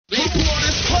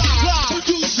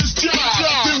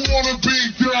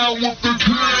Only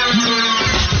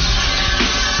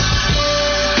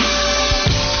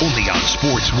on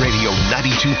Sports Radio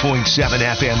 92.7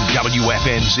 FM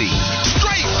WFNZ.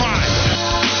 Straight fire.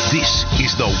 This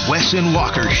is the Wes and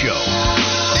Walker Show.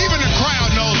 Even the crowd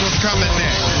knows what's coming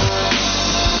next.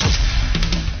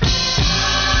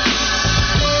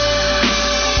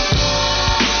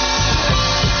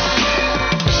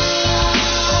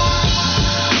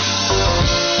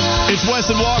 It's Wes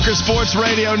and Walker, Sports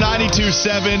Radio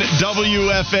 92.7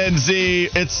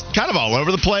 WFNZ. It's kind of all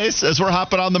over the place as we're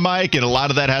hopping on the mic, and a lot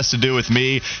of that has to do with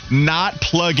me not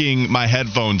plugging my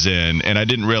headphones in, and I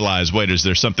didn't realize, wait, is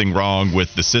there something wrong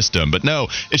with the system? But no,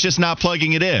 it's just not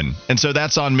plugging it in, and so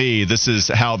that's on me. This is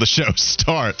how the show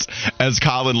starts as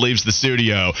Colin leaves the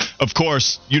studio. Of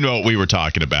course, you know what we were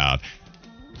talking about.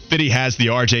 Fitty has the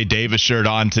RJ Davis shirt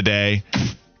on today.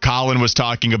 Colin was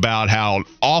talking about how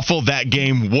awful that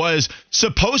game was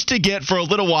supposed to get for a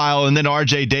little while, and then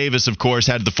R.J. Davis, of course,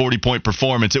 had the 40-point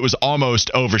performance. It was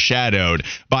almost overshadowed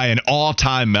by an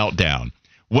all-time meltdown.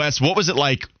 Wes, what was it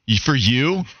like for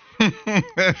you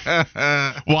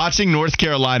watching North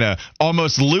Carolina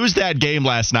almost lose that game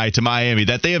last night to Miami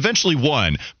that they eventually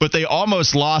won, but they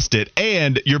almost lost it,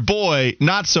 and your boy,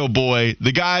 not so boy,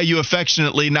 the guy you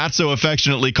affectionately, not so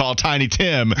affectionately call Tiny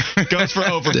Tim, goes for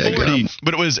over 40,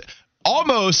 but it was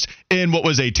almost in what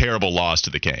was a terrible loss to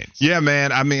the Canes. Yeah,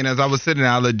 man. I mean, as I was sitting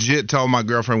there, I legit told my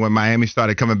girlfriend when Miami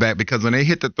started coming back, because when they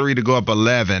hit the 3 to go up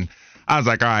 11, I was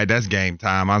like, all right, that's game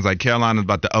time. I was like, Carolina's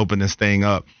about to open this thing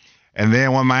up. And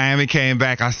then when Miami came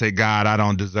back, I said, God, I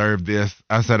don't deserve this.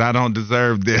 I said, I don't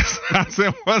deserve this. I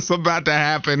said, what's about to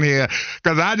happen here?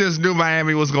 Because I just knew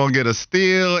Miami was going to get a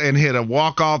steal and hit a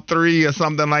walk-off 3 or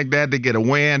something like that to get a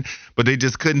win, but they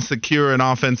just couldn't secure an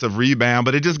offensive rebound.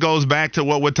 But it just goes back to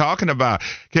what we're talking about.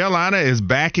 Carolina is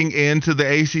backing into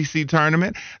the ACC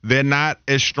tournament. They're not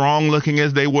as strong-looking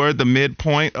as they were at the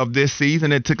midpoint of this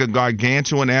season. It took a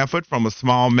gargantuan effort from a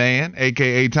small man,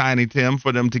 a.k.a. Tiny Tim,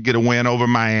 for them to get a win over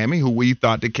Miami, who we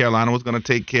thought that Carolina was going to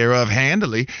take care of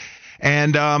handily.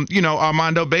 And,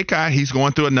 Armando Bacot, he's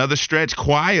going through another stretch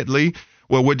quietly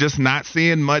where we're just not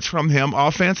seeing much from him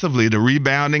offensively. The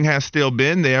rebounding has still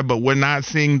been there, but we're not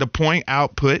seeing the point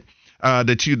output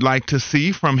that you'd like to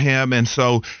see from him. And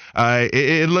so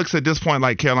it looks at this point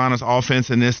like Carolina's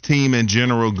offense and this team in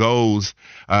general goes.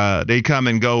 They come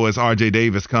and go as R.J.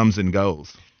 Davis comes and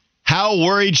goes. How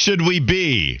worried should we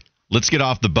be? Let's get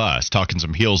off the bus, talking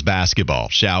some Heels basketball,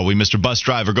 shall we? Mr. Bus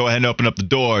Driver, go ahead and open up the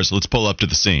doors. Let's pull up to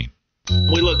the scene.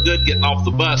 We look good getting off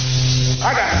the bus.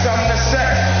 I got something to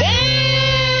say.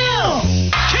 Damn!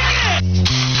 Kick it!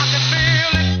 I can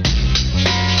feel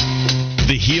it.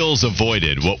 The Heels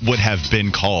avoided what would have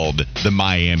been called the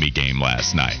Miami game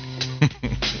last night.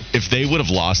 If they would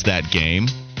have lost that game,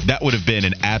 that would have been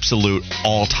an absolute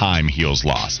all-time Heels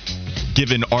loss.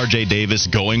 Given R.J. Davis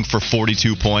going for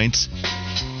 42 points,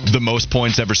 the most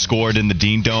points ever scored in the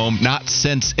Dean Dome, not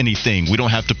since anything. We don't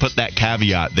have to put that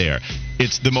caveat there.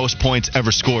 It's the most points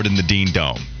ever scored in the Dean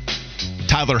Dome.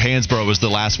 Tyler Hansbrough was the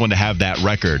last one to have that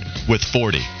record with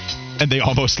 40, and they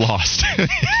almost lost.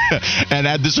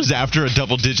 And this was after a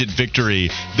double-digit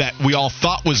victory that we all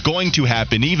thought was going to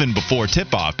happen even before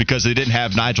tip-off, because they didn't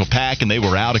have Nigel Pack and they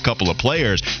were out a couple of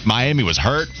players. Miami was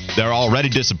hurt. They're already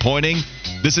disappointing.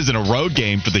 This isn't a road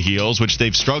game for the Heels, which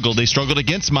they've struggled. They struggled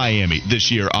against Miami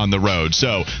this year on the road.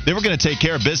 So they were going to take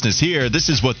care of business here. This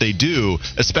is what they do,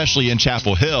 especially in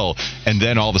Chapel Hill. And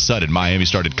then all of a sudden, Miami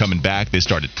started coming back. They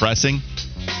started pressing.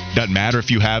 Doesn't matter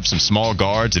if you have some small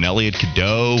guards and Elliot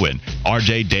Cadeau and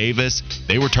R.J. Davis.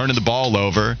 They were turning the ball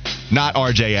over. Not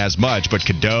R.J. as much, but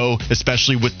Cadeau,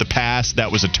 especially with the pass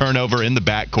that was a turnover in the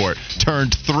backcourt,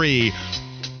 turned 3.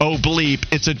 Oh, bleep,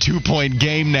 it's a 2-point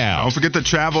game now. Don't forget the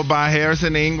travel by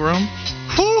Harrison Ingram.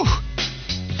 Whew.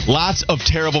 Lots of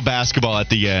terrible basketball at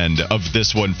the end of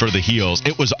this one for the Heels.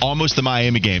 It was almost the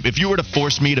Miami game. If you were to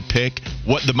force me to pick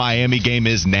what the Miami game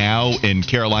is now in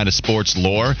Carolina sports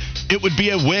lore, it would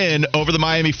be a win over the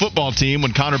Miami football team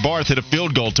when Connor Barth hit a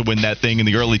field goal to win that thing in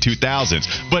the early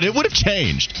 2000s. But it would have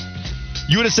changed.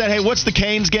 You would have said, hey, what's the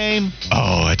Canes game?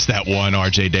 Oh, it's that one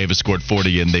R.J. Davis scored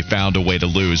 40 and they found a way to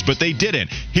lose. But they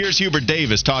didn't. Here's Hubert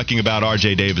Davis talking about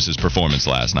R.J. Davis's performance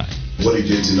last night. What he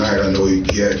did tonight, I know he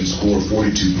hadn't scored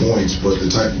 42 points, but the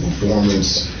type of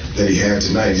performance that he had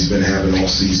tonight, he's been having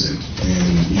all season.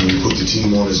 And he put the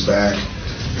team on his back.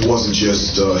 It wasn't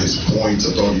just his points.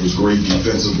 I thought he was great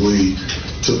defensively,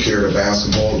 took care of the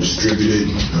basketball, distributed,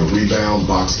 rebound,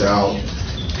 boxed out.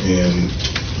 And,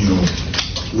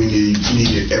 we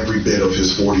needed every bit of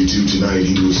his 42 tonight.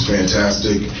 He was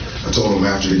fantastic. I told him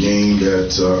after the game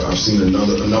that I've seen a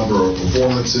number of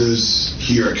performances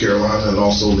here at Carolina and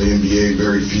also in the NBA.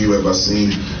 Very few have I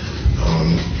seen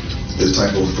the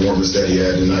type of performance that he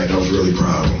had tonight. I was really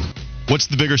proud of him. What's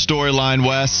the bigger storyline,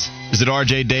 Wes? Is it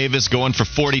R.J. Davis going for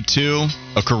 42,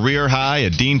 a career high, a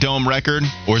Dean Dome record?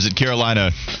 Or is it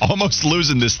Carolina almost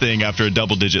losing this thing after a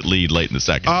double-digit lead late in the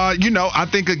second? I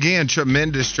think, again,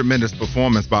 tremendous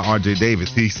performance by R.J.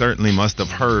 Davis. He certainly must have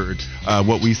heard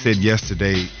what we said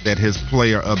yesterday, that his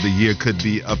player of the year could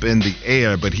be up in the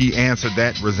air. But he answered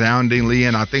that resoundingly,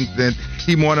 and I think that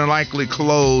he more than likely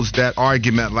closed that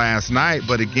argument last night.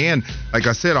 But, again, like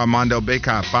I said, Armando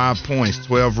Bacot, 5 points,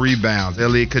 12 rebounds.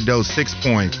 Elliot Cadeau, 6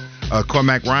 points.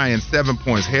 Cormac Ryan, 7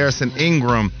 points. Harrison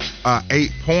Ingram, 8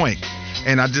 points.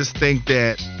 And I just think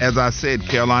that, as I said,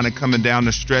 Carolina coming down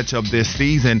the stretch of this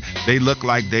season, they look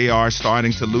like they are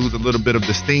starting to lose a little bit of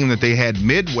the steam that they had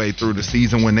midway through the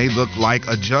season when they looked like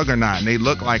a juggernaut and they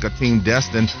look like a team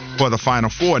destined for the Final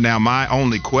Four. Now, my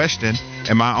only question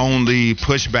and my only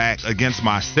pushback against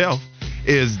myself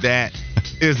is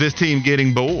this team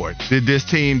getting bored? Did this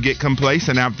team get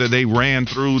complacent after they ran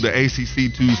through the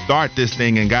ACC to start this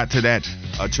thing and got to that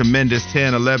tremendous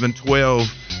 10, 11, 12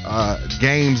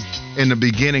 games in the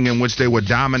beginning in which they were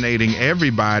dominating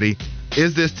everybody?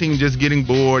 Is this team just getting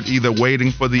bored, either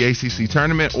waiting for the ACC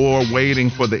tournament or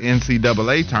waiting for the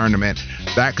NCAA tournament?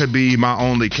 That could be my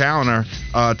only counter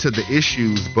to the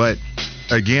issues. But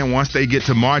again, once they get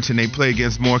to March and they play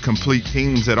against more complete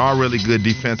teams that are really good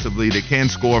defensively, that can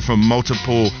score from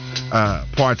multiple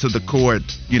parts of the court,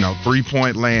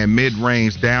 three-point land,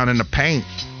 mid-range, down in the paint,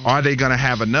 are they going to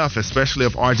have enough, especially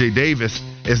if R.J. Davis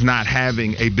is not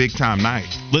having a big-time night?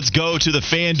 Let's go to the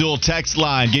FanDuel text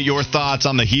line. Get your thoughts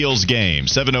on the Heels game.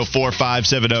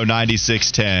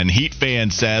 704-570-9610. Heat fan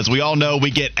says, we all know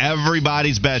we get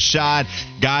everybody's best shot.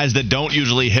 Guys that don't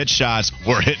usually hit shots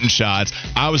were hitting shots.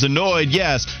 I was annoyed,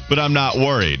 yes, but I'm not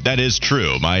worried. That is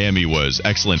true. Miami was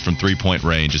excellent from three-point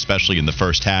range, especially in the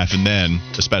first half, and then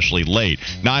especially late.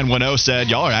 910 said,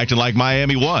 y'all are acting like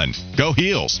Miami won. Go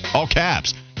Heels. All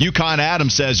caps. UConn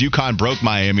Adams says UConn broke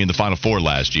Miami in the Final Four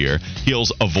last year.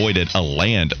 Heels avoided a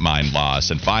landmine loss.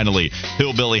 And finally,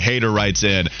 Hillbilly Hater writes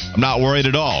in, I'm not worried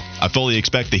at all. I fully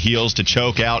expect the Heels to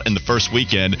choke out in the first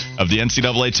weekend of the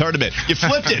NCAA tournament. You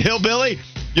flipped it, Hillbilly.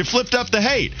 You flipped up the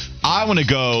hate. I want to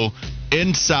go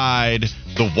inside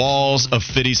the walls of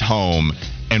Fitty's home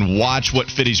and watch what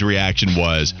Fitty's reaction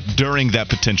was during that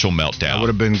potential meltdown. That would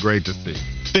have been great to see.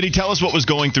 Fitty, tell us what was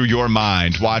going through your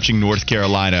mind watching North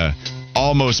Carolina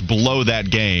almost blow that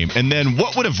game, and then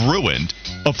what would have ruined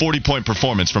a 40-point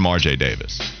performance from R.J.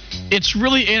 Davis? It's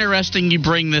really interesting you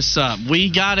bring this up. We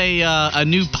got a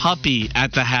new puppy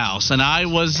at the house, and I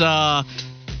was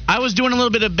doing a little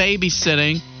bit of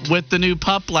babysitting with the new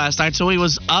pup last night, so he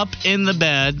was up in the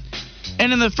bed,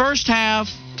 and in the first half,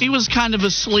 he was kind of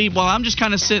asleep while I'm just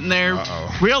kind of sitting there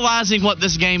realizing what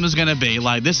this game is going to be.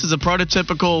 Like, this is a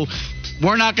prototypical,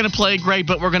 we're not going to play great,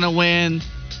 but we're going to win,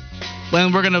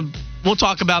 and we'll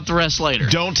talk about the rest later.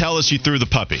 Don't tell us you threw the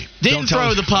puppy. Didn't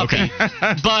throw the puppy. Okay.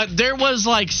 But there was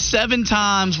like 7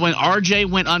 times when RJ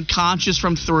went unconscious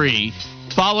from 3,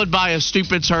 followed by a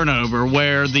stupid turnover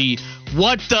where the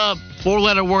what the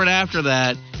 4-letter word after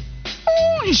that,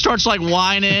 he starts like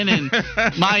whining, and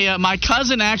my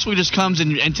cousin actually just comes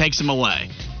and takes him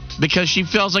away because she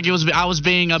feels like I was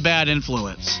being a bad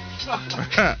influence.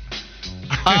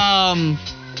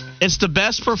 It's the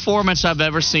best performance I've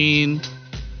ever seen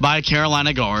by a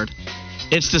Carolina guard.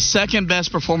 It's the second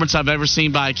best performance I've ever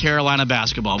seen by a Carolina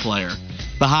basketball player,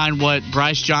 behind what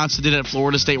Bryce Johnson did at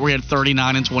Florida State, where he had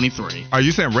 39 and 23. Are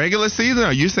you saying regular season, or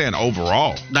are you saying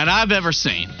overall? That I've ever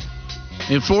seen.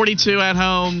 In 42 at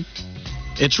home,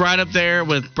 it's right up there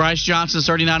with Bryce Johnson's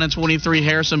 39 and 23,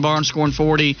 Harrison Barnes scoring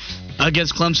 40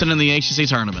 against Clemson in the ACC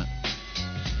tournament.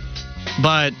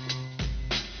 But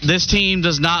this team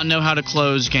does not know how to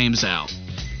close games out.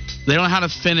 They don't know how to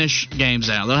finish games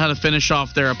out. They don't know how to finish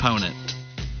off their opponent.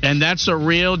 And that's a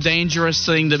real dangerous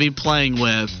thing to be playing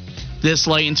with this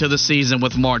late into the season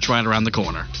with March right around the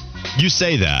corner. You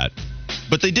say that,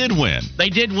 but they did win. They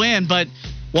did win, but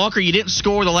Walker, you didn't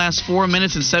score the last 4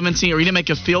 minutes and 17, or you didn't make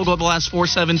a field goal the last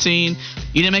 4:17.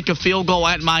 You didn't make a field goal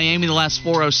at Miami the last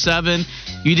 4:07.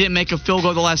 You didn't make a field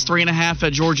goal the last 3.5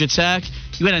 at Georgia Tech.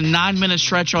 You had a 9-minute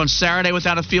stretch on Saturday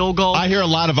without a field goal. I hear a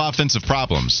lot of offensive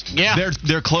problems. Yeah.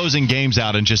 They're closing games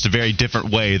out in just a very different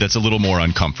way that's a little more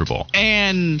uncomfortable.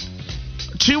 And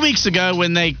 2 weeks ago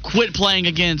when they quit playing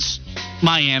against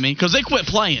Miami, because they quit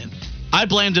playing, I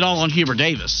blamed it all on Hubert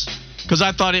Davis because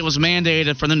I thought it was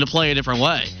mandated for them to play a different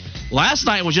way. Last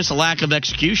night was just a lack of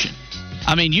execution.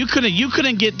 I mean, you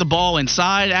couldn't get the ball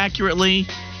inside accurately.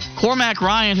 Cormac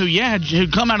Ryan,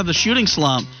 who'd come out of the shooting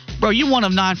slump, bro, you 1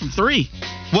 of 9 from 3.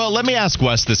 Well, let me ask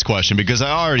Wes this question because I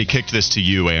already kicked this to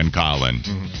you and Colin.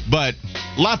 Mm-hmm. But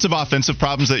lots of offensive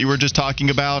problems that you were just talking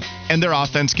about, and their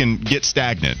offense can get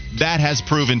stagnant. That has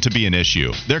proven to be an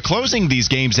issue. They're closing these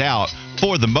games out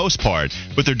for the most part,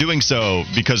 but they're doing so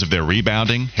because of their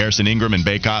rebounding. Harrison Ingram and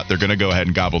Bacot, they're going to go ahead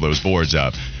and gobble those boards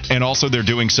up. And also they're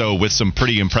doing so with some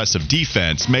pretty impressive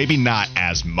defense. Maybe not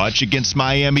as much against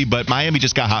Miami, but Miami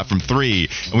just got hot from 3,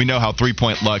 and we know how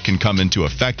three-point luck can come into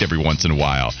effect every once in a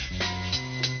while.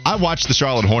 I watched the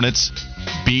Charlotte Hornets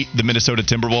beat the Minnesota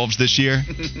Timberwolves this year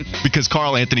because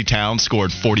Karl Anthony Towns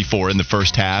scored 44 in the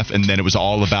first half, and then it was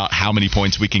all about how many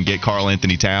points we can get Karl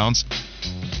Anthony Towns.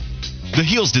 The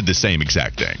Heels did the same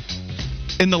exact thing.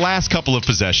 In the last couple of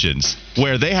possessions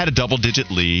where they had a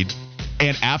double-digit lead,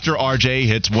 and after RJ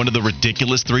hits one of the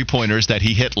ridiculous three-pointers that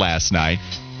he hit last night,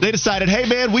 they decided, hey,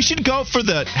 man, we should go for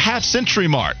the half-century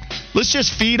mark. Let's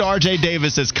just feed RJ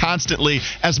Davis as constantly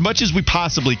as much as we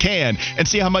possibly can and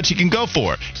see how much he can go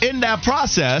for. In that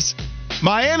process,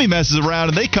 Miami messes around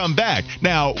and they come back.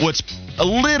 Now, what's a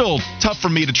little tough for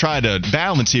me to try to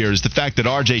balance here is the fact that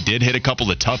RJ did hit a couple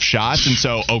of tough shots. And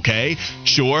so, okay,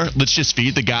 sure, let's just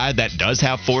feed the guy that does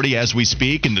have 40 as we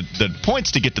speak. And the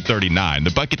points to get to 39,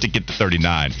 the bucket to get to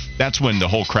 39, that's when the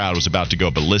whole crowd was about to go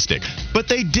ballistic. But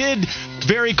they did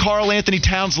very Karl Anthony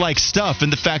Towns-like stuff in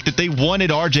the fact that they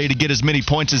wanted RJ to get as many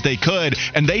points as they could,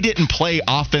 and they didn't play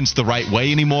offense the right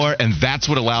way anymore, and that's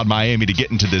what allowed Miami to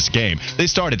get into this game. They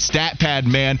started stat pad,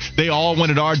 man. They all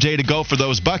wanted RJ to go for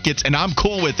those buckets, and I'm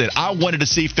cool with it. I wanted to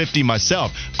see 50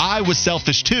 myself. I was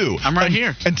selfish too. I'm right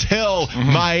here. Until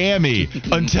Miami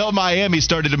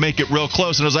started to make it real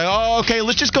close, and I was like, oh, okay,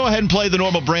 let's just go ahead and play the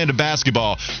normal brand of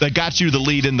basketball that got you the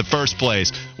lead in the first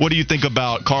place. What do you think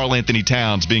about Karl Anthony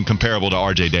Towns being comparable to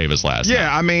RJ Davis last night?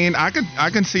 Yeah, I mean, I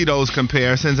can see those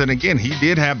comparisons. And again, he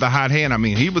did have the hot hand. I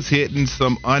mean, he was hitting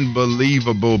some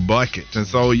unbelievable buckets. And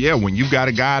so, yeah, when you got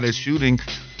a guy that's shooting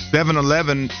 7 of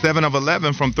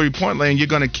 11 from three-point lane, you're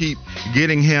going to keep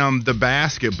getting him the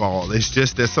basketball. It's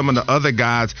just that some of the other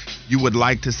guys, you would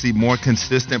like to see more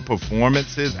consistent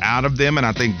performances out of them, and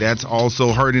I think that's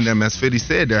also hurting them. As Fitty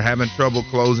said, they're having trouble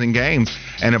closing games.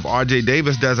 And if RJ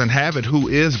Davis doesn't have it, who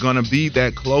is going to be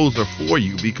that closer for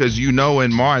you? Because you know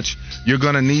in March, you're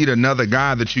going to need another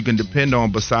guy that you can depend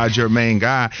on besides your main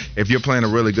guy. If you're playing a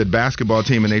really good basketball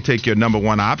team and they take your number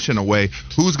one option away,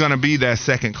 who's going to be that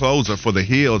second closer for the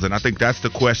Heels? And I think that's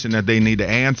the question that they need to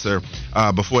answer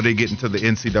before they get into the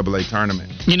NCAA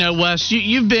tournament. You know, Wes,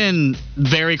 you've been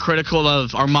very critical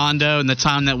of Armando in the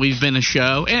time that we've been a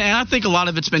show. And I think a lot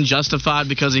of it's been justified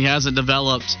because he hasn't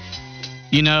developed,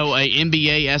 you know, a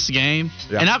NBA-esque game.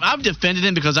 Yeah. And I've defended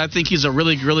him because I think he's a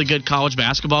really, really good college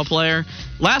basketball player.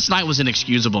 Last night was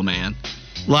inexcusable, man.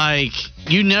 Like,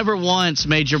 you never once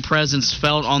made your presence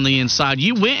felt on the inside.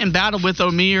 You went and battled with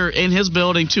Omer in his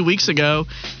building 2 weeks ago.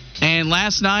 And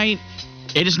last night,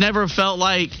 it just never felt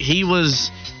like he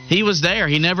was there.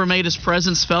 He never made his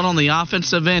presence felt on the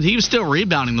offensive end. He was still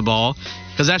rebounding the ball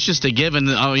because that's just a given.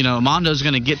 You know, Armando's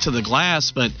going to get to the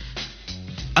glass. But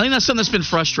I think that's something that's been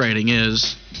frustrating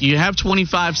is you have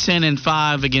 25, 10, and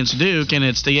 5 against Duke, and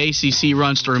it's the ACC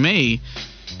runs through me.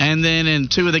 And then in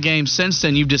 2 of the games since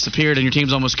then, you've disappeared and your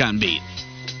team's almost gotten beat.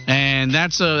 And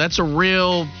that's a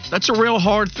real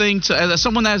hard thing to, as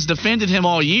someone that has defended him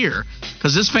all year,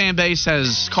 because this fan base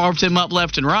has carved him up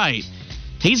left and right.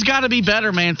 He's got to be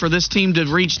better, man, for this team to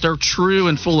reach their true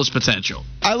and fullest potential.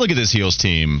 I look at this Heels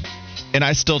team, and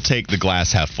I still take the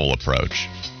glass half full approach.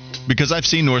 Because I've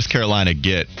seen North Carolina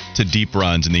get to deep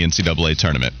runs in the NCAA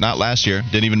tournament. Not last year,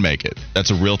 didn't even make it.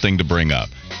 That's a real thing to bring up.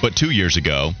 But 2 years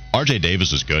ago, RJ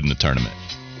Davis was good in the tournament.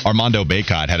 Armando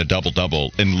Bacot had a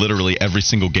double-double in literally every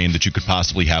single game that you could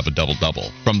possibly have a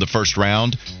double-double, from the first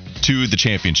round to the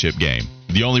championship game.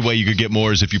 The only way you could get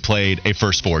more is if you played a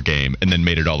first 4 game and then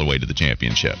made it all the way to the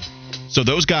championship. So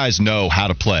those guys know how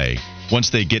to play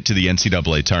once they get to the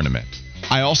NCAA tournament.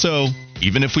 I also,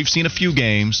 even if we've seen a few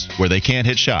games where they can't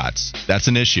hit shots, that's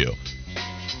an issue.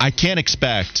 I can't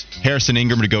expect Harrison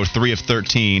Ingram to go 3 of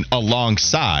 13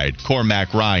 alongside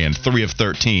Cormac Ryan, 3 of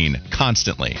 13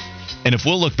 constantly. And if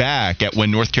we'll look back at when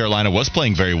North Carolina was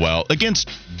playing very well, against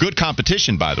good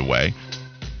competition, by the way,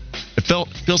 it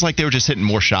feels like they were just hitting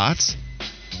more shots.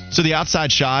 So the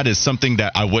outside shot is something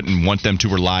that I wouldn't want them to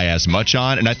rely as much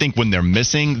on. And I think when they're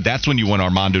missing, that's when you want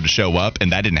Armando to show up.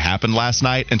 And that didn't happen last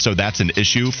night. And so that's an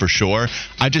issue for sure.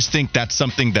 I just think that's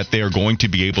something that they are going to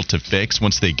be able to fix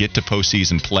once they get to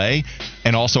postseason play.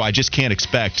 And also, I just can't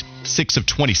expect 6 of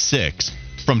 26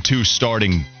 from 2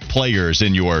 starting players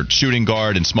in your shooting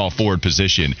guard and small forward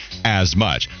position as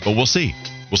much. But we'll see.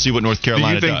 We'll see what North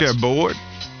Carolina does. Do you think they're bored?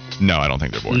 No, I don't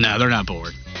think they're bored. No, they're not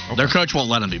bored. Okay. Their coach won't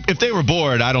let them be bored. If they were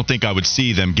bored, I don't think I would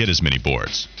see them get as many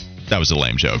boards. That was a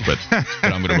lame joke, but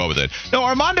I'm going to roll with it. No,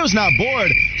 Armando's not bored.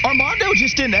 Armando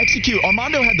just didn't execute.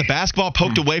 Armando had the basketball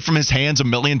poked away from his hands a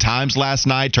million times last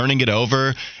night, turning it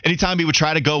over. Anytime he would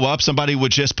try to go up, somebody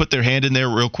would just put their hand in there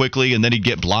real quickly, and then he'd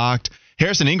get blocked.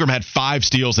 Harrison Ingram had 5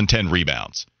 steals and 10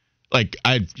 rebounds. Like,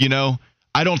 I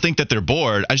don't think that they're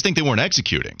bored. I just think they weren't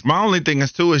executing. My only thing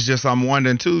is, too, is just I'm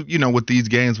wondering, too, with these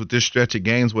games, with this stretch of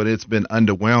games where it's been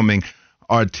underwhelming,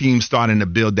 are teams starting to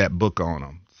build that book on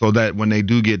them? So that when they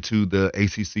do get to the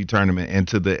ACC tournament and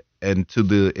to the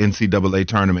NCAA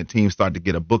tournament, teams start to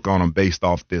get a book on them based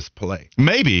off this play.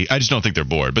 Maybe. I just don't think they're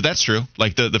bored, but that's true.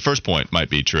 Like the first point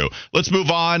might be true. Let's move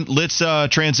on. Let's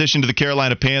transition to the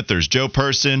Carolina Panthers. Joe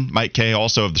Person, Mike Kay,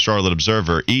 also of the Charlotte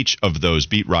Observer. Each of those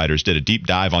beat writers did a deep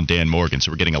dive on Dan Morgan,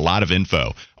 so we're getting a lot of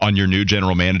info on your new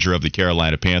general manager of the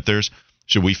Carolina Panthers.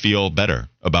 Should we feel better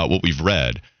about what we've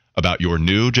read about your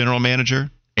new general manager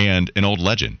and an old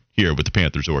legend here with the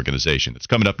Panthers organization? It's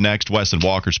coming up next. Wes and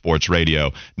Walker, Sports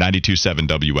Radio, 92.7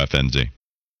 WFNZ.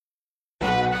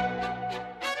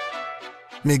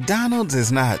 McDonald's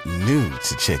is not new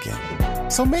to chicken.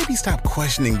 So maybe stop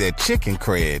questioning their chicken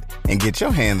cred and get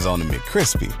your hands on the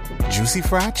McCrispy. Juicy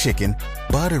fried chicken,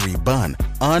 buttery bun,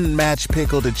 unmatched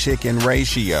pickle to chicken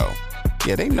ratio.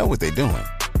 Yeah, they know what they're doing.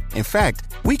 In fact,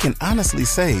 we can honestly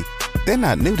say they're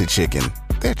not new to chicken.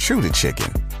 They're true to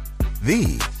chicken.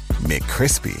 The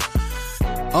McCrispy.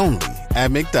 Only at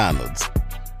McDonald's.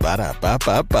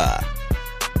 Ba-da-ba-ba-ba.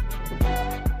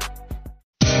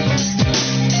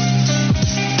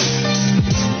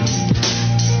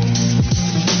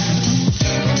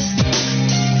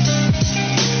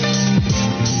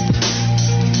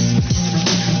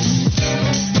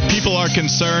 People are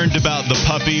concerned about the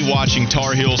puppy watching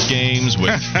Tar Heels games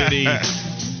with Fitty.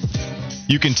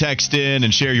 You can text in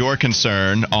and share your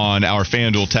concern on our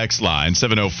FanDuel text line,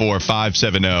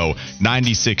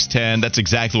 704-570-9610. That's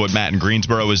exactly what Matt in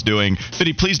Greensboro is doing.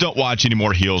 Fitty, please don't watch any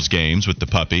more Heels games with the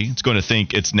puppy. It's going to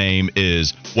think its name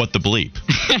is What the Bleep.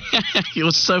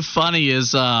 What's so funny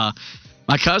is my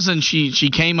cousin, she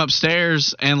came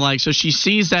upstairs, and so she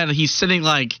sees that he's sitting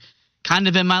kind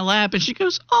of in my lap, and she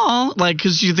goes, oh,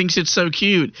 because she thinks it's so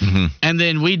cute. Mm-hmm. And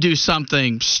then we do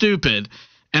something stupid,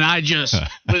 and I just...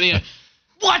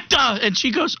 What the? And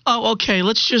she goes, oh, okay,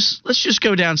 let's just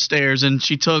go downstairs. And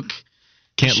she took...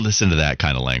 Can't listen to that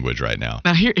kind of language right now.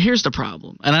 Now, here's the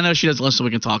problem. And I know she doesn't listen, so we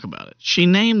can talk about it. She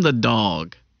named the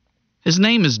dog. His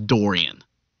name is Dorian.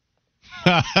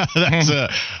 It's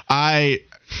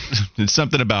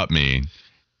something about me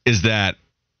is that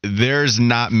there's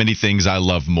not many things I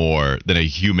love more than a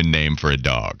human name for a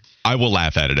dog. I will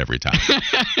laugh at it every time.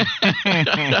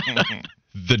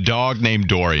 The dog named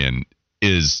Dorian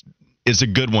is a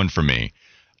good one for me.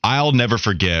 I'll never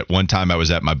forget one time I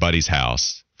was at my buddy's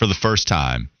house for the first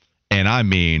time, and I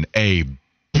mean a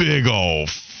big old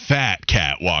fat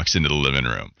cat walks into the living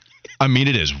room. I mean,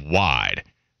 it is wide.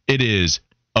 It is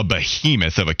a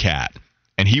behemoth of a cat.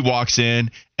 And he walks in,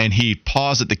 and he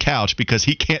paws at the couch because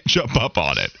he can't jump up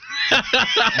on it.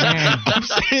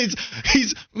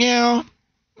 He's meow,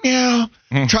 meow,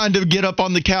 trying to get up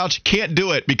on the couch. Can't do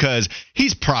it because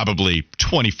he's probably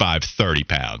 25, 30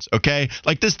 pounds, okay?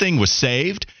 This thing was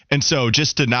saved. And so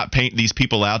just to not paint these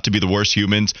people out to be the worst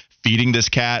humans feeding this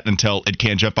cat until it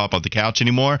can't jump up on the couch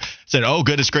anymore, said, oh,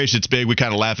 goodness gracious, it's big. We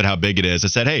kind of laugh at how big it is. I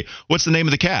said, hey, what's the name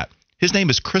of the cat? His name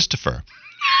is Christopher.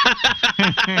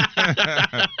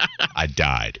 I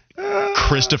died.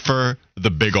 Christopher, the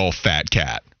big old fat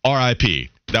cat. R.I.P.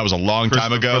 That was a long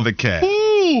time ago. The cat.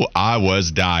 Ooh, I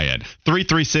was dying.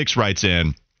 336 writes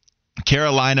in,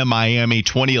 Carolina, Miami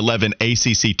 2011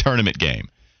 ACC tournament game.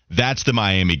 That's the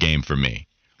Miami game for me.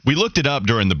 We looked it up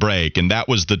during the break, and that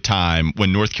was the time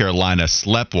when North Carolina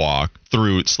sleptwalked.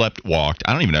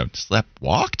 I don't even know.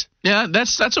 Sleptwalked? Yeah,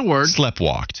 that's a word.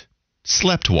 Sleptwalked.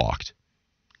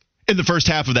 In the first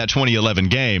half of that 2011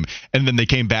 game, and then they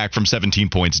came back from 17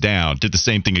 points down. Did the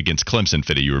same thing against Clemson,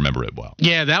 Fitty. You remember it well.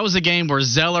 Yeah, that was a game where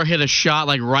Zeller hit a shot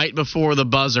right before the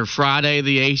buzzer. Friday,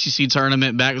 the ACC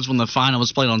tournament, back was when the final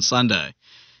was played on Sunday.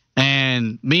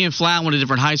 And me and Flown went to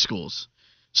different high schools.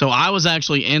 So I was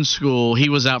actually in school. He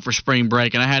was out for spring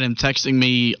break, and I had him texting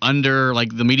me under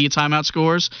the media timeout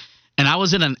scores. And I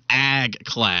was in an ag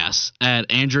class at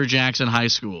Andrew Jackson High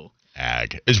School.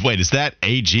 Ag. Is that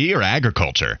AG or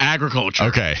agriculture? Agriculture.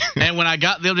 Okay. And when I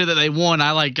got the idea that they won,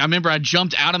 I remember I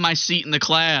jumped out of my seat in the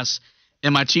class,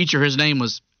 and my teacher, his name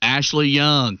was Ashley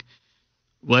Young.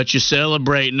 what you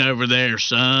celebrating over there,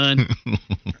 son?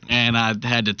 And I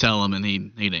had to tell him, and he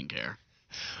didn't care.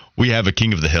 We have a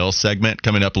King of the Hill segment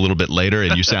coming up a little bit later,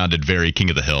 and you sounded very King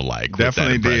of the Hill-like.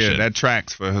 Definitely with that impression. did. That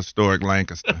tracks for historic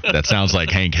Lancaster. That sounds like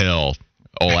Hank Hill.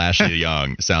 Old Ashley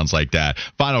Young sounds like that.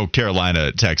 Final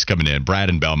Carolina text coming in. Brad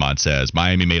in Belmont says,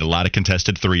 Miami made a lot of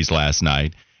contested threes last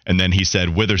night, and then he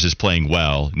said Withers is playing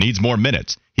well, needs more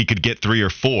minutes. He could get 3 or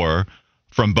 4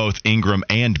 from both Ingram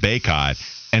and Bacot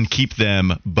and keep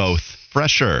them both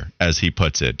fresher, as he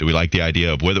puts it. Do we like the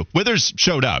idea of Withers? Withers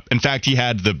showed up. In fact, he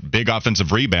had the big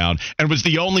offensive rebound and was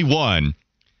the only one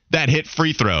that hit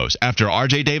free throws. After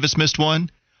R.J. Davis missed 1,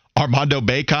 Armando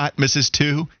Bacot misses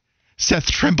 2,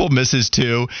 Seth Trimble misses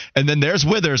 2, and then there's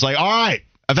Withers like, all right,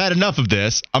 I've had enough of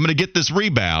this. I'm going to get this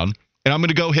rebound, and I'm going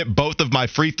to go hit both of my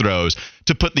free throws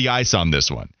to put the ice on this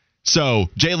one. So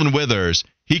Jalen Withers,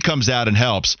 he comes out and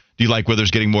helps. Do you like Withers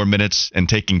getting more minutes and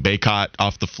taking Bacot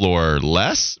off the floor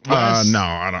less? No,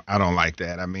 I don't like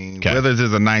that. I mean, Withers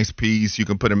is a nice piece. You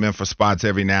can put him in for spots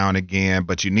every now and again,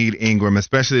 but you need Ingram,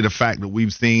 especially the fact that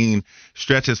we've seen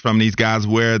stretches from these guys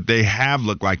where they have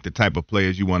looked like the type of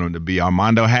players you want them to be.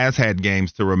 Armando has had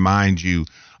games to remind you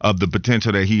of the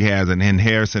potential that he has. And then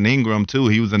Harrison Ingram, too.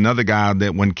 He was another guy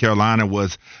that when Carolina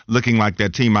was looking like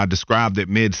that team I described at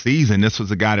midseason, this was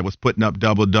a guy that was putting up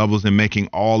double-doubles and making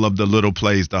all of the little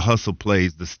plays, the hustle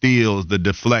plays, the steals, the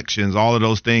deflections, all of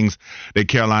those things that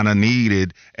Carolina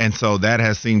needed. And so that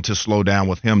has seemed to slow down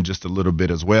with him just a little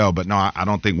bit as well. But no, I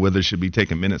don't think Withers should be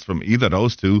taking minutes from either of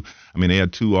those two. I mean, they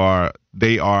are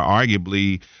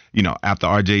arguably, after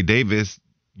R.J. Davis,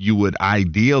 you would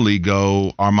ideally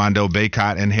go Armando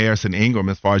Bacot and Harrison Ingram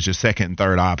as far as your second and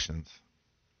third options.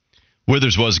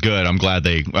 Withers was good. I'm glad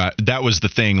that was the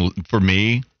thing for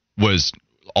me, was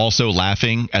also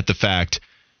laughing at the fact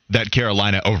that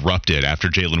Carolina erupted after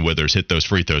Jalen Withers hit those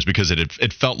free throws, because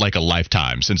it felt like a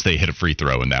lifetime since they hit a free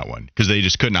throw in that one, because they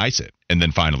just couldn't ice it. And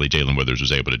then finally Jalen Withers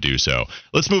was able to do so.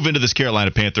 Let's move into this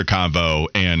Carolina Panther convo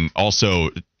and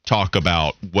also talk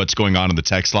about what's going on in the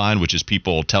text line, which is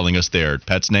people telling us their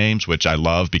pets' names, which I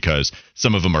love because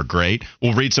some of them are great.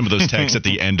 We'll read some of those texts at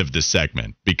the end of this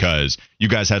segment because you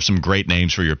guys have some great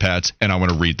names for your pets, and I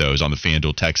want to read those on the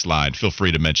FanDuel text line. Feel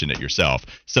free to mention it yourself,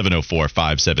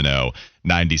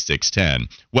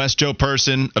 704-570-9610. West Joe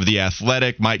Person of The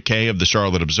Athletic, Mike Kay of the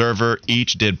Charlotte Observer,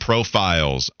 each did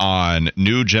profiles on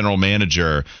new general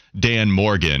manager Dan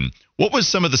Morgan. What was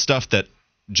some of the stuff that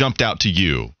jumped out to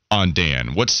you on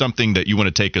Dan? What's something that you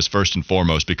want to take us first and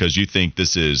foremost because you think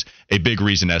this is a big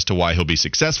reason as to why he'll be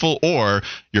successful, or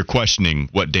you're questioning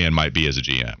what Dan might be as a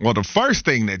GM? Well, the first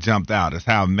thing that jumped out is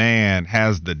how man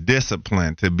has the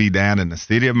discipline to be down in the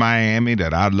city of Miami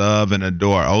that I love and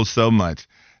adore oh so much.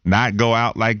 Not go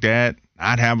out like that,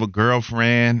 not have a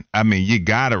girlfriend. I mean, you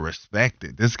got to respect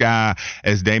it. This guy,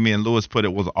 as Damian Lewis put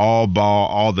it, was all ball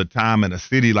all the time in a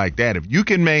city like that. If you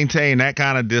can maintain that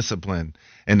kind of discipline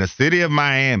in the city of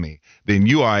Miami, then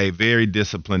you are a very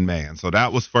disciplined man. So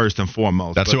that was first and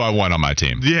foremost. That's who I want on my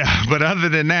team. Yeah, but other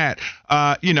than that,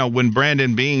 when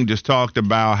Brandon Beane just talked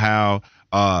about how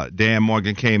Dan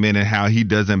Morgan came in and how he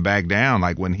doesn't back down,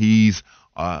 like when he's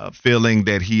feeling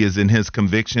that he is in his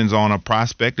convictions on a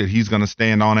prospect, that he's going to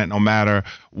stand on it no matter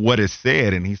what is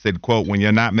said. And he said, quote, when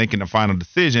you're not making the final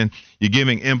decision, you're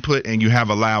giving input and you have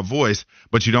a loud voice,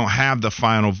 but you don't have the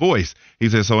final voice. He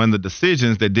said, so in the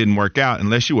decisions that didn't work out,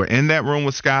 unless you were in that room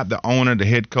with Scott, the owner, the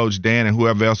head coach, Dan, and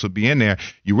whoever else would be in there,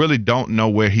 you really don't know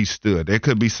where he stood. There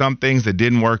could be some things that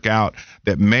didn't work out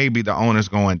that maybe the owner's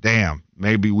going, damn,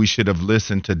 maybe we should have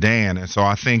listened to Dan. And so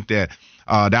I think that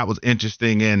that was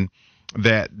interesting in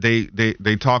that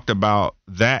they talked about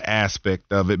that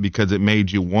aspect of it, because it made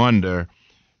you wonder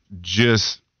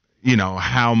just,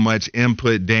 how much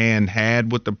input Dan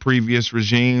had with the previous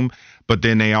regime. But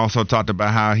then they also talked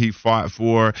about how he fought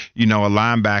for, a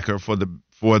linebacker for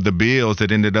the Bills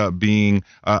that ended up being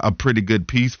a pretty good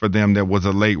piece for them that was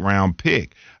a late round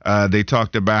pick. They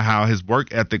talked about how his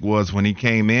work ethic was when he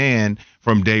came in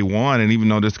from day one. And even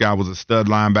though this guy was a stud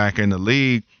linebacker in the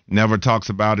league, never talks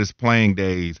about his playing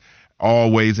days.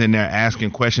 Always in there asking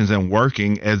questions and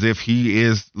working as if he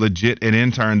is legit an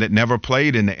intern that never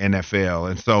played in the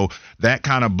NFL. And so that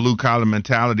kind of blue-collar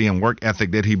mentality and work ethic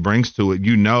that he brings to it,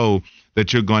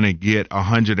 that you're going to get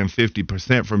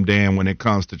 150% from Dan when it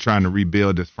comes to trying to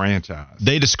rebuild this franchise.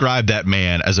 They describe that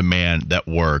man as a man that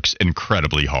works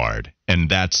incredibly hard,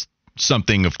 and that's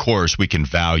something, of course, we can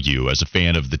value as a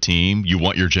fan of the team. You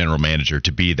want your general manager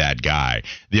to be that guy.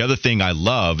 The other thing I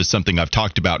love is something I've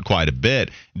talked about quite a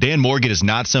bit. Dan Morgan is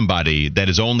not somebody that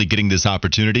is only getting this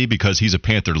opportunity because he's a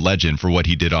Panther legend for what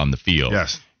he did on the field.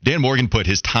 Yes. Dan Morgan put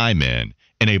his time in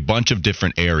in a bunch of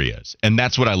different areas. And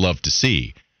that's what I love to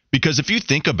see. Because if you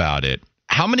think about it,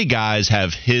 how many guys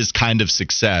have his kind of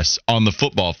success on the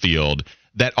football field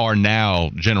that are now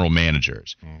general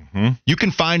managers? Mm-hmm. You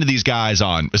can find these guys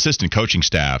on assistant coaching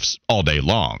staffs all day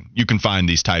long. You can find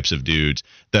these types of dudes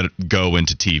that go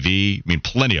into TV. I mean,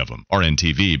 plenty of them are in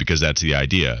TV because that's the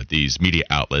idea. These media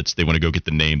outlets, they want to go get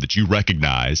the name that you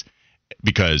recognize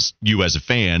because you as a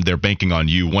fan, they're banking on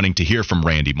you wanting to hear from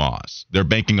Randy Moss. They're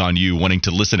banking on you wanting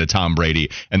to listen to Tom Brady,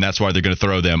 and that's why they're going to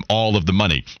throw them all of the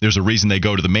money. There's a reason they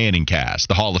go to the Manning cast,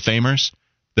 the Hall of Famers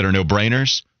that are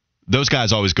no-brainers. Those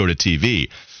guys always go to TV.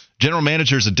 General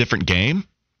manager is a different game,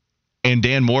 and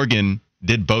Dan Morgan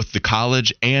did both the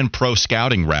college and pro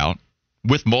scouting route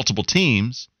with multiple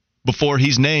teams before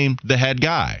he's named the head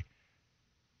guy.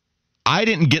 I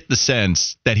didn't get the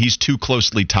sense that he's too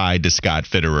closely tied to Scott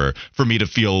Fitterer for me to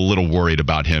feel a little worried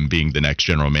about him being the next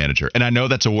general manager. And I know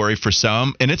that's a worry for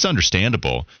some, and it's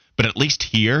understandable. But at least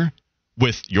here,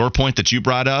 with your point that you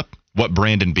brought up, what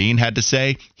Brandon Beane had to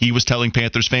say, he was telling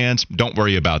Panthers fans, don't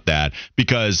worry about that,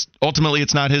 because ultimately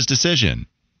it's not his decision.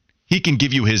 He can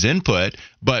give you his input,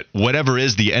 but whatever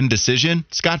is the end decision,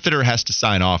 Scott Fitterer has to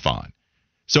sign off on.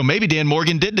 So maybe Dan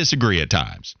Morgan did disagree at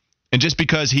times. And just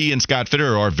because he and Scott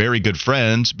Fitterer are very good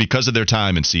friends because of their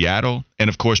time in Seattle, and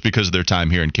of course because of their time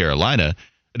here in Carolina,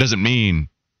 it doesn't mean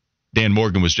Dan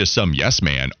Morgan was just some yes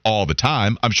man all the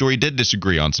time. I'm sure he did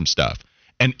disagree on some stuff.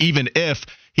 And even if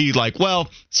he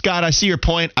well, Scott, I see your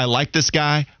point. I like this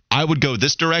guy. I would go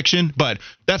this direction, but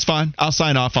that's fine. I'll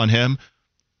sign off on him.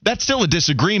 That's still a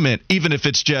disagreement, even if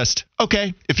it's just,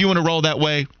 okay, if you want to roll that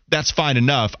way, that's fine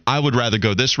enough. I would rather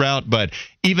go this route. But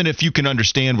even if you can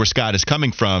understand where Scott is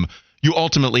coming from, you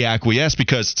ultimately acquiesce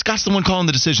because Scott's the one calling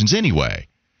the decisions anyway.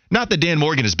 Not that Dan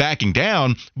Morgan is backing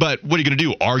down, but what are you going to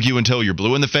do? Argue until you're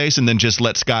blue in the face and then just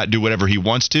let Scott do whatever he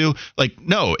wants to?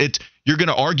 No, you're going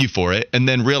to argue for it and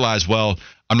then realize, well,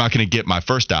 I'm not going to get my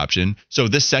first option. So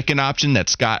this second option that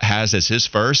Scott has as his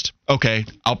first, okay,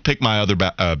 I'll pick my other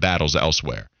battles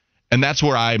elsewhere. And that's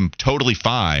where I'm totally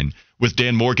fine with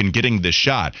Dan Morgan getting this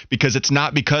shot, because it's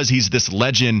not because he's this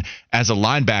legend as a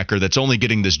linebacker that's only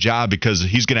getting this job because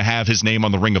he's going to have his name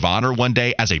on the Ring of Honor one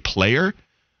day as a player,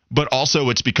 but also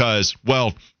it's because,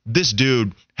 well, this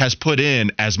dude has put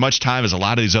in as much time as a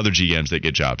lot of these other GMs that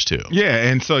get jobs too. Yeah,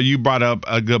 and so you brought up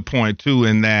a good point too,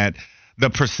 in that the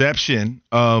perception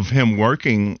of him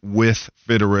working with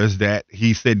Fitterer is that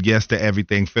he said yes to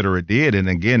everything Fitterer did. And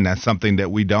again, that's something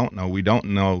that we don't know. We don't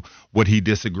know what he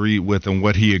disagreed with and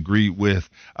what he agreed with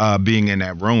being in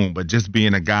that room. But just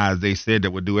being a guy, as they said,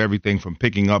 that would do everything from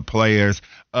picking up players,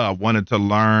 wanted to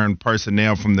learn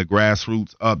personnel from the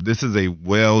grassroots up. This is a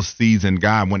well-seasoned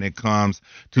guy when it comes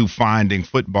to finding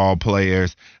football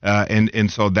players.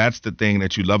 And so that's the thing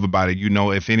that you love about it.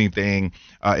 If anything,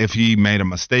 if he made a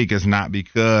mistake, it's not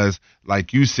because,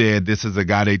 like you said, this is a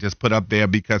guy they just put up there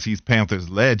because he's Panthers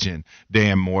legend,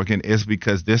 Dan Morgan. It's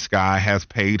because this guy has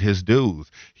paid his dues.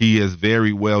 He is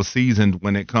very well seasoned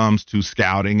when it comes to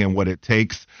scouting and what it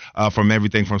takes from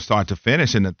everything from start to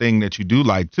finish. And the thing that you do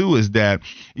like too is that,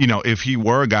 if he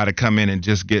were a guy to come in and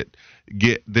just get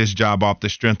this job off the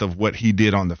strength of what he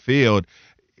did on the field,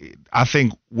 I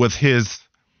think with his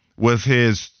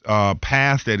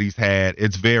path that he's had,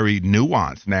 it's very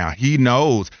nuanced now. He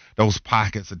knows those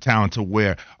pockets of talent to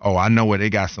where, I know where they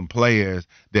got some players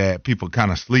that people kind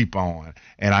of sleep on.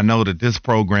 And I know that this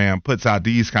program puts out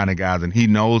these kind of guys, and he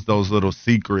knows those little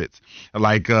secrets,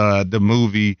 like the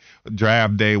movie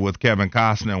Draft Day with Kevin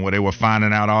Costner, where they were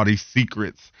finding out all these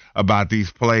secrets about these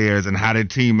players and how their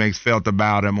teammates felt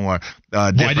about them, or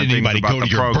why didn't anybody go to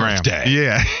your birthday?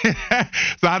 Yeah.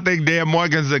 So I think Dan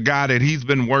Morgan's a guy that he's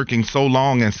been working so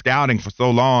long and scouting for so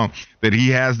long that he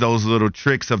has those little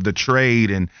tricks of the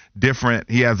trade and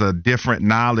he has a different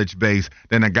knowledge base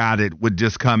than a guy that would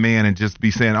just come in and just be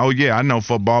saying, oh, yeah, I know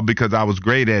football because I was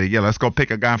great at it. Yeah, let's go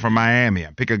pick a guy from Miami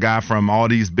and pick a guy from all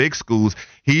these big schools.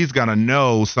 He's going to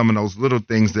know some of those little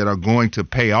things that are going to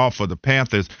pay off for the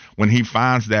Panthers when he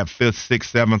finds that 5th,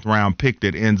 6th, 7th round pick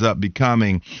that ends up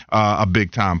becoming a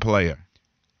big-time player.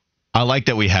 I like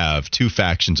that we have two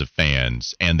factions of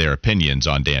fans and their opinions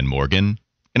on Dan Morgan.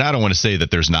 And I don't want to say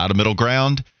that there's not a middle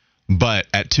ground, but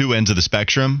at two ends of the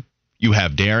spectrum, you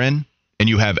have Darren and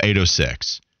you have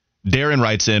 806. Darren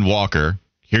writes in, Walker,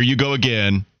 here you go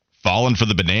again, falling for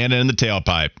the banana in the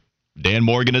tailpipe. Dan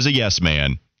Morgan is a yes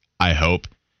man. I hope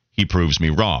he proves me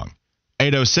wrong.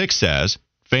 806 says,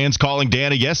 fans calling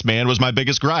Dan a yes man was my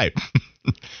biggest gripe.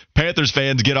 Panthers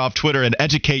fans, get off Twitter and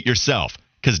educate yourself,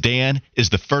 because Dan is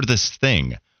the furthest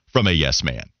thing from a yes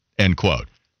man. End quote.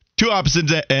 Two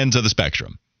opposite ends of the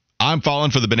spectrum. I'm falling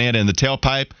for the banana in the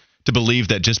tailpipe. to believe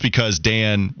that just because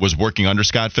Dan was working under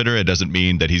Scott Fitter, it doesn't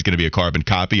mean that he's going to be a carbon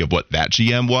copy of what that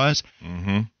GM was.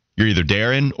 Mm-hmm. You're either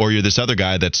Darren or you're this other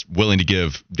guy that's willing to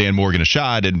give Dan Morgan a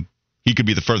shot, and he could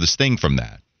be the furthest thing from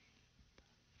that.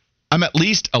 I'm at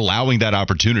least allowing that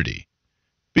opportunity.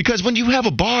 Because when you have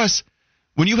a boss,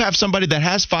 when you have somebody that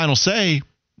has final say,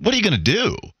 what are you going to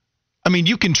do? I mean,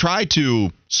 you can try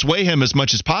to sway him as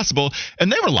much as possible,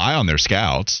 and they rely on their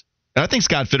scouts. And I think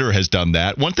Scott Fitter has done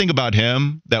that. One thing about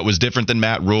him that was different than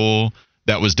Matt Rule,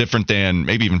 that was different than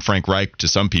maybe even Frank Reich to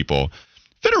some people,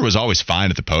 Fitter was always fine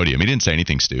at the podium. He didn't say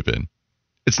anything stupid.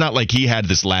 It's not like he had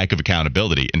this lack of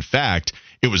accountability. In fact,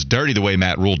 it was dirty the way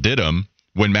Matt Rule did him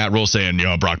when Matt Rule saying,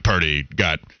 Brock Purdy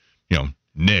got,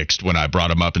 nixed when I brought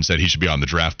him up and said he should be on the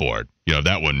draft board.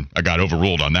 That one, I got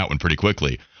overruled on that one pretty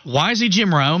quickly. Why is he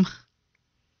Jim Rome?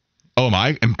 Oh, am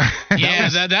I?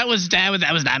 Yeah, that was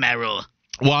not Matt Rule.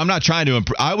 Well, I'm not trying to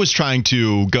I was trying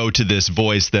to go to this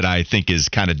voice that I think is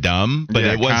kind of dumb, but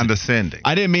it was condescending.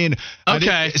 I didn't mean.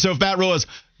 Okay. So if Matt Rule is,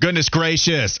 goodness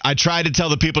gracious, I tried to tell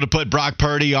the people to put Brock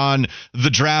Purdy on the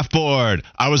draft board.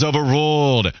 I was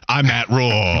overruled. I'm Matt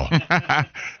Rule.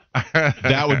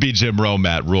 That would be Jim Rome,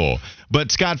 Matt Rule.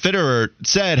 But Scott Fitterer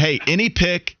said, hey, any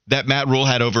pick that Matt Rule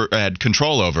had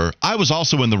control over, I was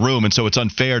also in the room, and so it's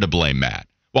unfair to blame Matt.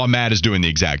 While Matt is doing the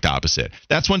exact opposite.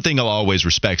 That's one thing I'll always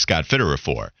respect Scott Fitterer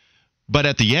for. But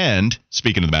at the end,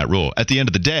 speaking of Matt Rule, at the end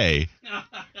of the day,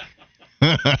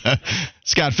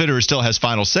 Scott Fitterer still has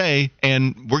final say,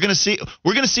 and we're gonna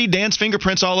see Dan's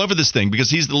fingerprints all over this thing because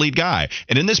he's the lead guy.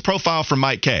 And in this profile from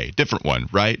Mike Kay, different one,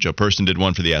 right? Joe Person did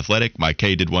one for The Athletic. Mike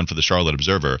Kay did one for the Charlotte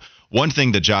Observer. One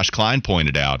thing that Josh Klein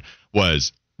pointed out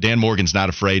was Dan Morgan's not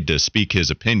afraid to speak his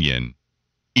opinion,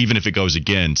 even if it goes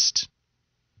against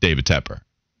David Tepper.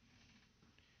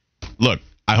 Look,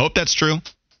 I hope that's true.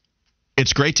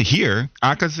 It's great to hear.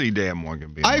 I could see Dan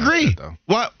Morgan being. I agree. Like that, though.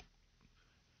 What?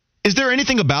 Is there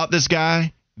anything about this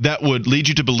guy that would lead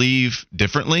you to believe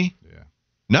differently? Yeah.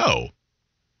 No.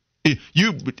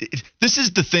 This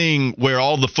is the thing where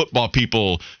all the football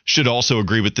people should also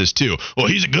agree with this too. Well,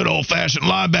 he's a good old-fashioned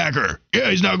linebacker.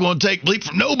 Yeah, he's not going to take bleep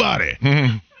from nobody.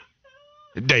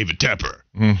 David Tepper,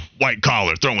 white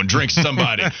collar, throwing drinks at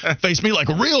somebody. Face me like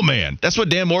a real man. That's what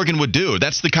Dan Morgan would do.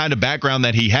 That's the kind of background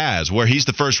that he has, where he's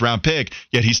the first-round pick,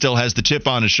 yet he still has the chip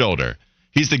on his shoulder.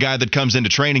 He's the guy that comes into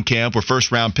training camp where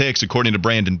first-round picks, according to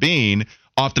Brandon Beane,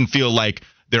 often feel like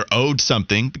they're owed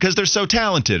something because they're so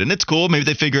talented. And it's cool. Maybe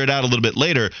they figure it out a little bit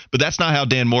later, but that's not how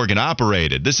Dan Morgan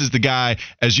operated. This is the guy,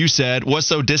 as you said, was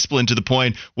so disciplined to the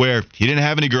point where he didn't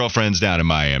have any girlfriends down in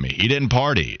Miami. He didn't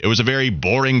party. It was a very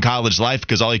boring college life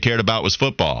because all he cared about was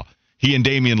football. He and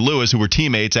Damian Lewis, who were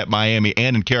teammates at Miami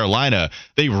and in Carolina,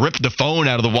 they ripped the phone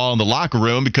out of the wall in the locker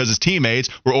room because his teammates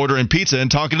were ordering pizza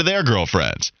and talking to their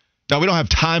girlfriends. Now, we don't have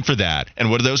time for that. And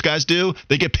what do those guys do?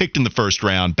 They get picked in the first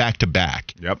round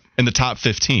back-to-back in the top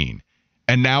 15.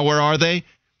 And now where are they?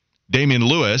 Damian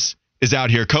Lewis is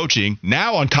out here coaching,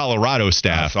 now on Colorado's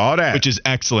staff, I saw that. which is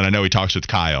excellent. I know he talks with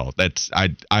Kyle.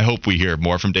 I hope we hear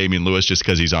more from Damian Lewis just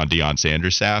because he's on Deion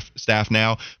Sanders' staff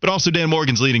now. But also Dan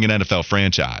Morgan's leading an NFL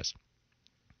franchise.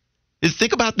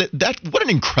 Think about that. What an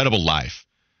incredible life.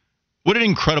 What an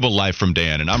incredible life from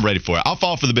Dan, and I'm ready for it. I'll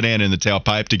fall for the banana in the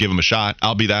tailpipe to give him a shot.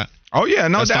 I'll be that. Oh, yeah,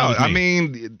 no That's fine doubt. with me. I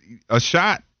mean, a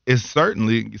shot is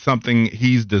certainly something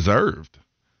he's deserved.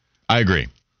 I agree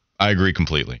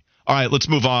completely. All right, let's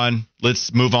move on.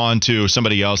 Let's move on to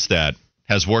somebody else that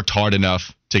has worked hard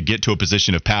enough to get to a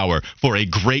position of power for a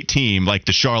great team like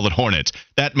the Charlotte Hornets.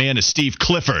 That man is Steve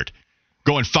Clifford,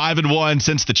 going 5-1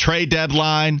 since the trade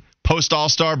deadline, post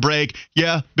All-Star break.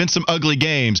 Yeah, been some ugly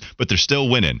games, but they're still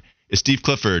winning. Is Steve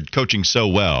Clifford coaching so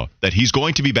well that he's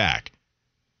going to be back?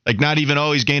 Like, not even,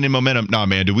 he's gaining momentum. No,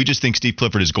 man, do we just think Steve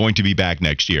Clifford is going to be back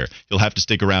next year? You'll have to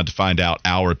stick around to find out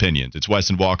our opinions. It's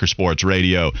Wes and Walker Sports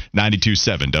Radio,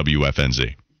 92.7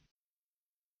 WFNZ.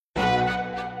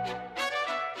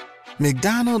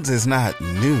 McDonald's is not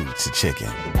new to chicken.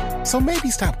 So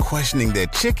maybe stop questioning their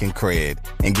chicken cred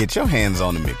and get your hands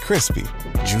on the McCrispy.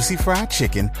 Juicy fried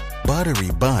chicken,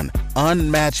 buttery bun,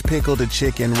 unmatched pickle to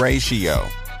chicken ratio.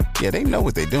 Yeah, they know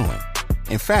what they're doing.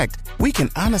 In fact, we can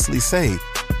honestly say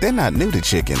they're not new to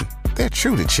chicken. They're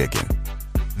true to chicken.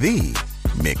 The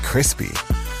McCrispy.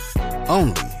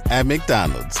 Only at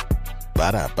McDonald's.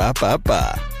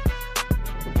 Ba-da-ba-ba-ba.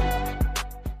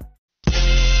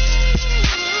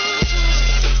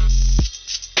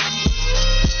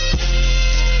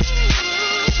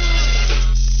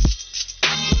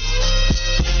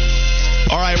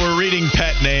 All right, we're reading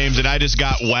pet pet names, and I just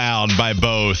got wound by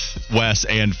both Wes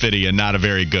and Fitty in not a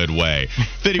very good way.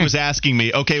 Fitty was asking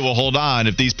me, okay, well, hold on.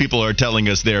 If these people are telling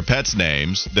us their pets'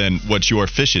 names, then what's your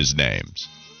fish's names?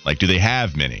 Like, do they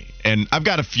have many? And I've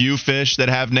got a few fish that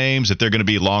have names that they're going to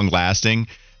be long-lasting,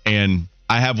 and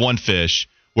I have one fish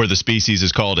where the species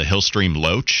is called a hillstream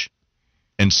loach.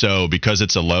 And so because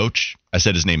it's a loach, I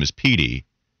said his name is Petey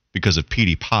because of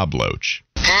Petey Pabloach.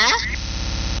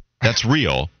 That's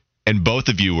real. And both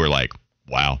of you were like,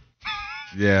 wow.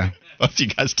 Yeah. Both of you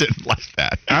guys didn't like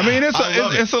that. I mean,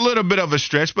 it's a little bit of a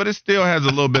stretch, but it still has a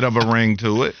little bit of a ring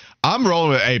to it. I'm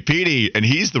rolling with Petey, and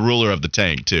he's the ruler of the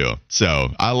tank too. So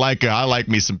I like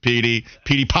me some Petey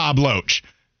Pabloach.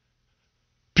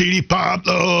 Petey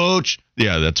Pabloach.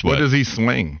 Yeah, that's what. What does he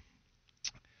swing?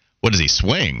 What does he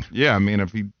swing? Yeah, I mean,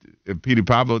 if Petey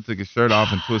Pablo took his shirt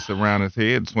off and twisted around his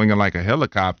head, swinging like a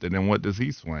helicopter, then what does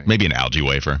he swing? Maybe an algae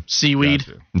wafer. Seaweed.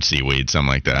 Gotcha. Seaweed, something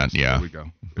like that. Yeah.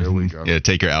 There we go. Yeah,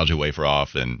 take your algae wafer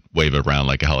off and wave it around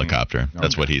like a helicopter.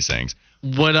 That's what he sings.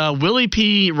 Would Willie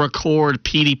P record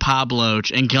Petey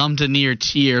Pabloach and come to near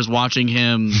tears watching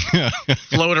him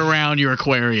float around your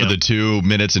aquarium? For the 2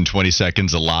 minutes and 20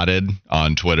 seconds allotted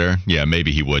on Twitter, yeah,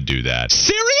 maybe he would do that.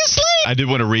 Seriously? I did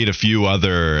want to read a few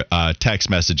other text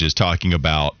messages talking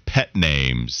about pet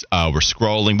names. We're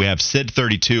scrolling. We have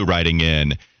Sid32 writing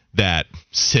in that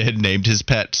Sid named his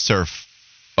pet Sir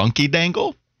Funky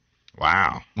Dangle.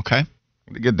 Wow. Okay.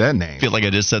 Where'd you get that name? I feel like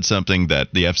I just said something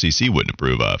that the FCC wouldn't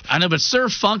approve of. I know, but Sir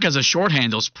Funk as a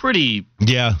shorthand is pretty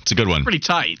Yeah, it's a good one. pretty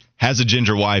tight. Has a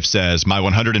Ginger Wife says, my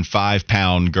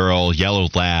 105-pound girl, Yellow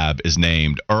Lab, is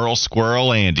named Earl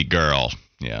Squirrel Andy Girl.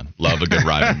 Yeah, love a good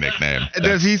rhyming nickname.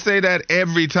 Does he say that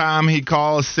every time he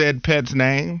calls said pet's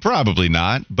name? Probably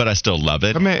not, but I still love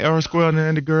it. Come here, Earl Squirrel and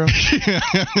Andy Girl.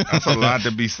 That's a lot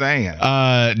to be saying.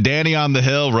 Danny on the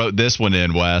Hill wrote this one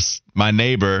in, Wes. My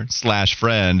neighbor /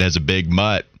 friend has a big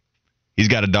mutt. He's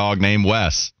got a dog named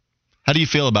Wes. How do you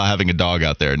feel about having a dog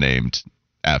out there named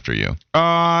after you?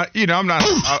 I'm not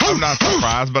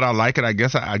surprised, but I like it. I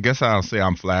guess I'll say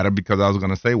I'm flattered because I was going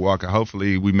to say Walker.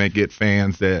 Hopefully we may get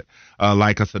fans that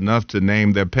like us enough to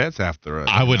name their pets after us.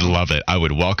 I would love it. I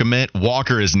would welcome it.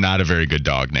 Walker is not a very good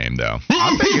dog name, though.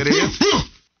 I think it is.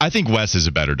 I think Wes is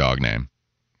a better dog name.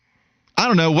 I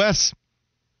don't know, Wes.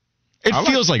 It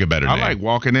feels like a better name. I like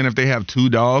walking in. If they have 2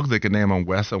 dogs, they can name them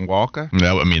Wes and Walker.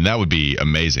 That would be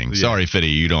amazing. Yeah. Sorry, Fitty,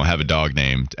 you don't have a dog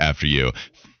named after you.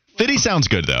 Fitty sounds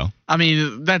good, though. I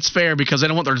mean, that's fair because they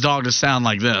don't want their dog to sound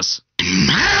like this.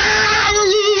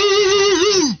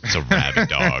 It's a rabid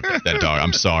dog. That dog,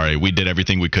 I'm sorry. We did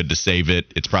everything we could to save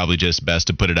it. It's probably just best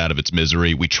to put it out of its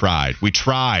misery. We tried.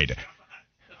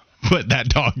 But that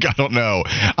dog, I don't know.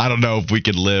 I don't know if we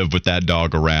could live with that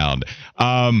dog around.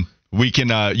 We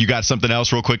can, you got something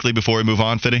else real quickly before we move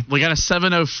on, Fitty? We got a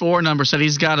 704 number, said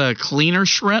he's got a cleaner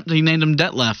shrimp. He named him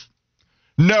Detlef.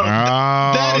 No.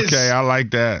 Okay, I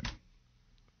like that.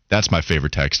 That's my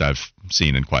favorite text I've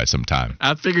seen in quite some time.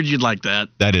 I figured you'd like that.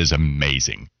 That is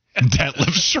amazing.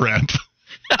 Detlef Shrimp.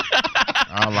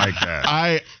 I like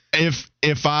that.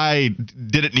 If I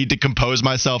didn't need to compose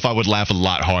myself, I would laugh a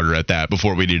lot harder at that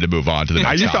before we need to move on to the next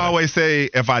I used to topic. always say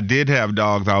if I did have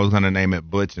dogs, I was going to name it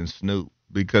Butch and Snoop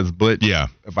because Butch. Yeah.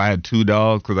 If I had 2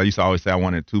 dogs, because I used to always say I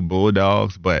wanted 2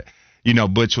 bulldogs, but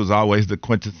Butch was always the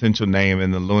quintessential name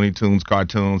in the Looney Tunes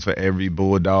cartoons for every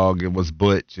bulldog. It was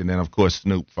Butch, and then of course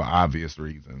Snoop for obvious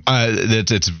reasons.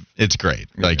 It's great.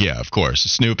 Like, yeah, of course.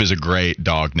 Snoop is a great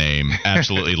dog name.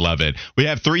 Absolutely love it. We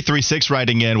have 336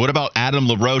 writing in. What about Adam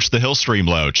LaRoche, the Hillstream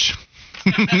Loach?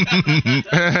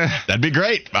 That'd be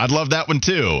great. I'd love that one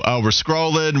too. We're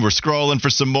scrolling for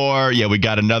some more. Yeah, we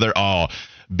got another.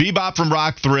 Bebop from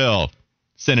Rock Thrill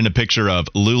sending a picture of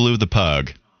Lulu the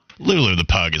Pug. Lulu the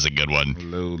Pug is a good one.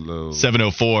 Lulu.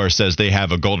 704 says they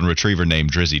have a golden retriever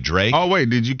named Drizzy Drake. Oh wait,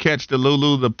 did you catch the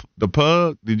Lulu the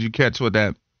pug? Did you catch what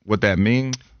that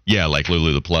means? Yeah, like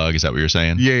Lulu the Plug. Is that what you're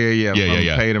saying? Yeah.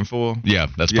 Yeah. Paid in full. Yeah,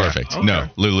 that's perfect. Okay. No,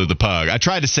 Lulu the Pug. I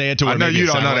tried to say it to her. I know you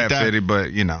don't know like that, Fitty,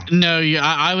 but you know. No,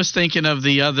 I was thinking of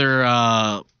the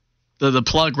other the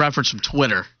plug reference from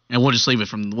Twitter, and we'll just leave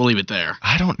it there.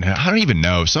 I don't know. I don't even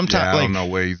know. Sometimes I don't know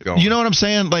where he's going. You know what I'm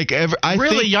saying? Like I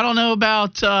really, think, y'all don't know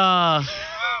about.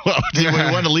 Well, do we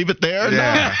want to leave it there?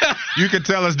 Yeah. No. You can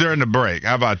tell us during the break.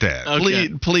 How about that? Okay.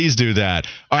 Please do that.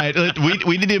 All right,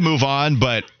 we need to move on,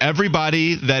 but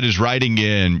everybody that is writing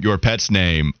in your pet's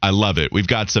name, I love it. We've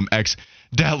got some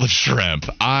Detlef Shrimp.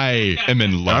 I am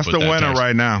in love That's with that. the winner text.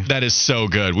 right now. That is so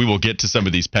good. We will get to some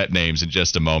of these pet names in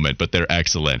just a moment, but they're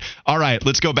excellent. All right,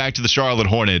 let's go back to the Charlotte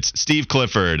Hornets. Steve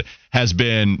Clifford has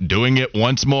been doing it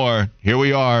once more. Here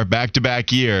we are,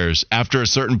 back-to-back years. After a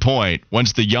certain point,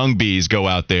 once the young bees go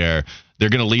out there, They're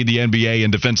going to lead the NBA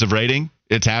in defensive rating.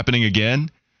 It's happening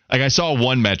again. Like, I saw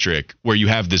one metric where you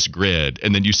have this grid,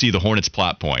 and then you see the Hornets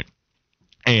plot point,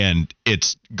 and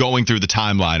it's going through the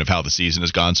timeline of how the season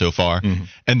has gone so far. Mm-hmm.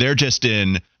 And they're just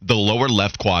in the lower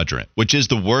left quadrant, which is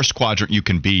the worst quadrant you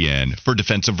can be in for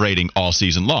defensive rating all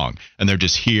season long. And they're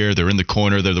just here. They're in the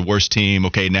corner. They're the worst team.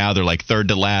 Okay, now they're like third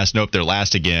to last. Nope, they're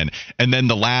last again. And then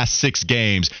the last 6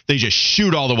 games, they just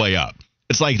shoot all the way up.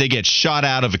 It's like they get shot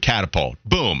out of a catapult.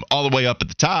 Boom, all the way up at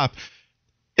the top.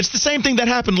 It's the same thing that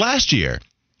happened last year.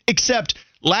 Except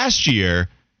last year,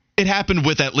 it happened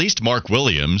with at least Mark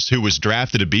Williams, who was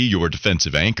drafted to be your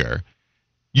defensive anchor.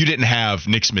 You didn't have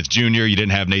Nick Smith Jr., you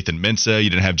didn't have Nathan Mensah, you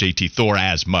didn't have JT Thor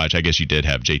as much. I guess you did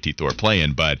have JT Thor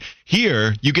playing, but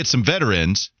here you get some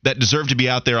veterans that deserve to be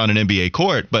out there on an NBA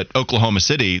court, but Oklahoma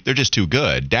City, they're just too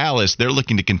good. Dallas, they're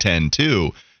looking to contend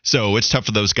too. So it's tough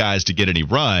for those guys to get any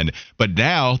run. But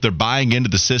now they're buying into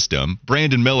the system.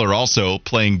 Brandon Miller also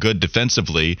playing good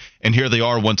defensively. And here they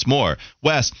are once more.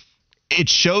 Wes, it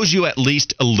shows you at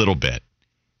least a little bit.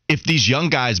 If these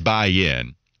young guys buy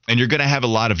in, and you're going to have a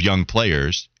lot of young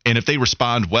players, and if they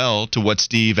respond well to what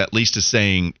Steve at least is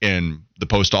saying in the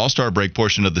post-All-Star break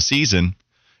portion of the season,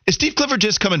 is Steve Clifford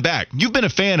just coming back? You've been a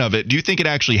fan of it. Do you think it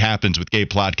actually happens with Gabe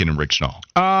Plotkin and Rick Schnall?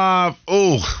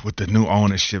 With the new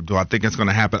ownership, do I think it's going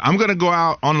to happen? I'm going to go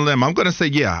out on a limb. I'm going to say,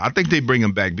 yeah, I think they bring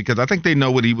him back because I think they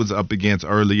know what he was up against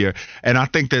earlier. And I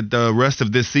think that the rest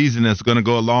of this season is going to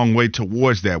go a long way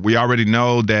towards that. We already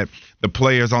know that the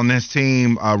players on this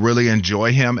team really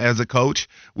enjoy him as a coach.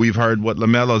 We've heard what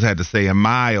LaMelo's had to say, and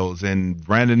Miles and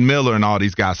Brandon Miller and all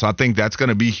these guys. So I think that's going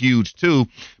to be huge too.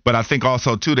 But I think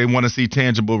also too, they want to see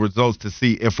tangible results to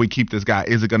see if we keep this guy,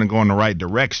 is it going to go in the right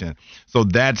direction? So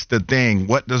that's the thing.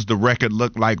 What does the record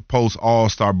look like post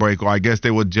All-Star break? Or I guess they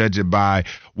would judge it by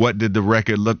what did the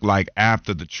record look like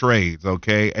after the trades,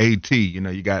 okay? AT,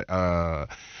 you got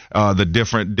the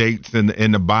different dates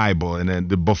in the Bible, and then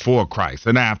the before Christ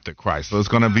and after Christ. So it's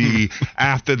going to be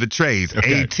after the trades,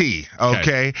 okay. AT,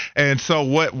 okay? And so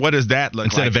what does that look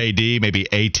Instead like? Instead of AD, maybe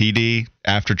ATD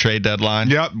after trade deadline?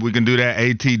 Yep, we can do that,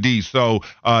 ATD. So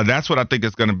that's what I think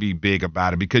is going to be big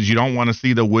about it, because you don't want to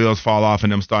see the wheels fall off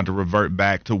and them start to revert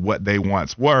back to what they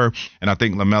once were. And I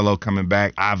think LaMelo coming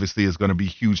back obviously is going to be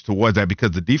huge towards that,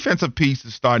 because the defensive piece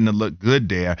is starting to look good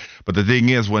there. But the thing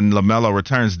is, when LaMelo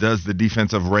returns, does the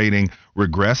defensive rating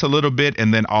regress a little bit?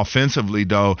 And then offensively,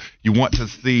 though, you want to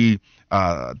see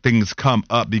things come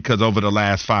up, because over the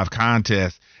last 5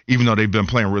 contests, even though they've been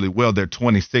playing really well, they're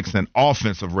 26th in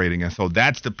offensive rating. And so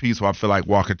that's the piece where I feel like,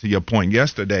 Walker, to your point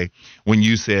yesterday, when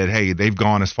you said, hey, they've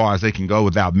gone as far as they can go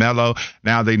without Melo.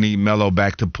 Now they need Melo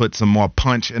back to put some more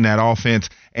punch in that offense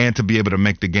and to be able to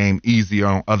make the game easier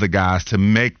on other guys to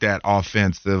make that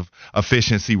offensive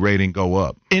efficiency rating go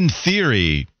up. In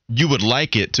theory, you would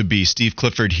like it to be Steve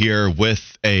Clifford here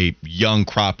with a young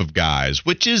crop of guys,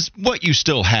 which is what you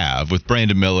still have with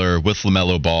Brandon Miller, with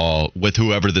LaMelo Ball, with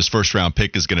whoever this first-round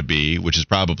pick is going to be, which is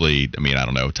probably, I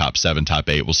don't know, top 7, top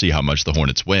 8. We'll see how much the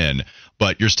Hornets win.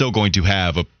 But you're still going to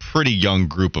have a pretty young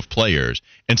group of players.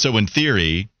 And so in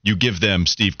theory, you give them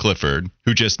Steve Clifford,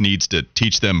 who just needs to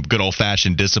teach them good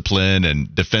old-fashioned discipline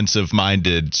and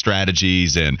defensive-minded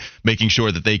strategies and making sure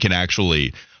that they can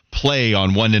actually play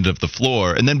on one end of the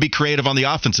floor, and then be creative on the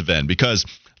offensive end, because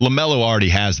LaMelo already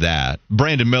has that.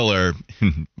 Brandon Miller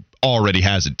already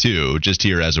has it too, just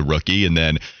here as a rookie, and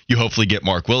then you hopefully get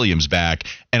Mark Williams back.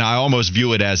 And I almost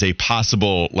view it as a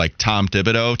possible like Tom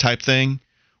Thibodeau type thing,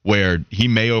 where he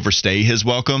may overstay his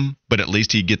welcome, but at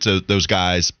least he gets those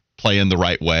guys playing the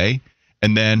right way.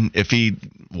 And then if he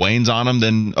wanes on them,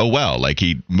 then oh well, like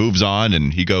he moves on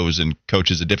and he goes and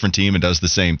coaches a different team and does the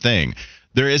same thing.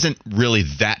 There isn't really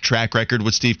that track record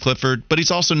with Steve Clifford, but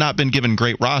he's also not been given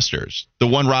great rosters. The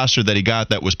one roster that he got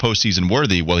that was postseason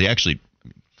worthy, well, he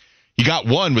got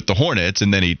one with the Hornets,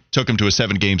 and then he took him to a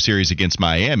 7-game series against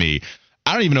Miami.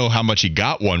 I don't even know how much he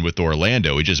got one with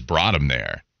Orlando. He just brought him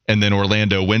there. And then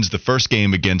Orlando wins the first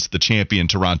game against the champion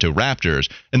Toronto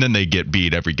Raptors, and then they get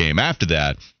beat every game after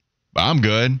that. I'm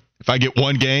good. If I get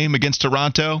one game against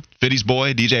Toronto, Fitty's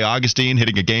boy, DJ Augustine,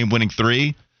 hitting a game-winning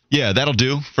 3, yeah, that'll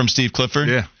do from Steve Clifford.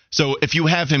 Yeah. So if you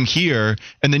have him here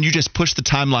and then you just push the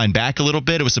timeline back a little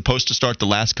bit, it was supposed to start the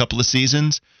last couple of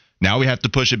seasons. Now we have to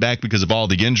push it back because of all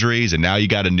the injuries, and now you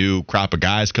got a new crop of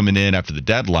guys coming in after the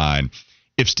deadline.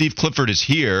 If Steve Clifford is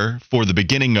here for the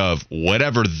beginning of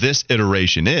whatever this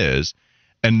iteration is,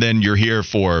 and then you're here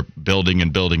for building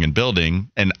and building and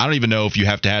building, and I don't even know if you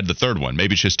have to add the third one.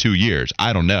 Maybe it's just 2 years.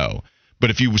 I don't know. But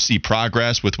if you see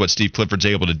progress with what Steve Clifford's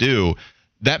able to do,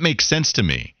 that makes sense to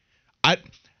me.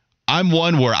 I'm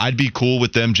one where I'd be cool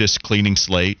with them just cleaning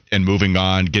slate and moving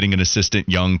on, getting an assistant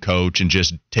young coach and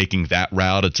just taking that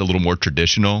route. It's a little more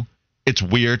traditional. It's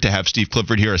weird to have Steve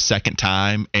Clifford here a second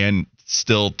time and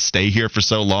still stay here for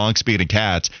so long. Speaking of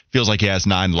Cats, feels like he has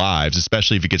 9 lives,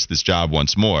 especially if he gets this job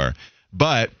once more.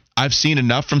 But I've seen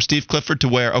enough from Steve Clifford to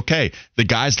where, okay, the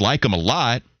guys like him a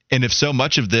lot. And if so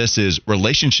much of this is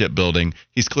relationship building,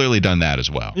 he's clearly done that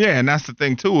as well. Yeah, and that's the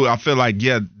thing, too. I feel like,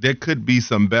 yeah, there could be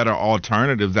some better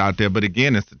alternatives out there. But,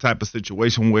 again, it's the type of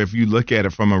situation where if you look at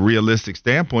it from a realistic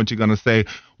standpoint, you're going to say,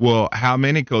 well, how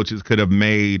many coaches could have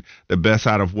made the best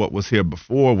out of what was here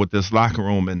before with this locker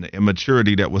room and the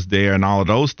immaturity that was there and all of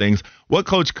those things? What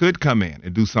coach could come in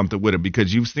and do something with it?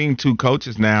 Because you've seen 2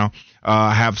 coaches now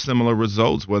have similar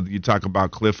results, whether you talk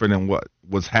about Clifford and what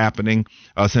was happening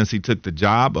since he took the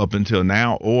job up until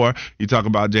now, or you talk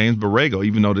about James Borrego.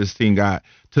 Even though this team got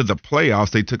to the playoffs,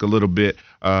 they took a little bit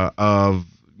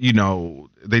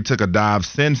they took a dive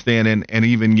since then, and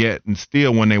even yet, and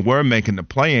still, when they were making the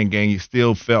play-in game, you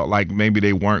still felt like maybe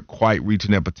they weren't quite reaching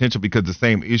their potential because the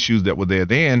same issues that were there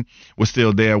then were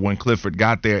still there when Clifford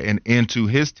got there and into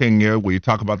his tenure, where you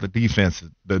talk about the defense,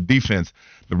 the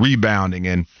rebounding,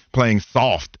 and playing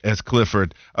soft, as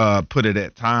Clifford put it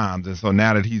at times. And so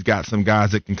now that he's got some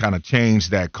guys that can kind of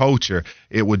change that culture,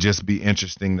 it would just be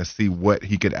interesting to see what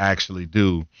he could actually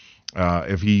do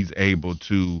if he's able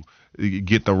to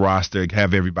get the roster,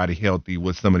 have everybody healthy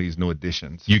with some of these new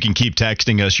additions. You can keep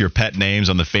texting us your pet names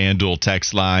on the FanDuel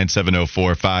text line,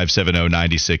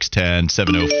 704-570-9610.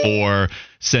 704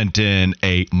 sent in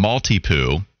a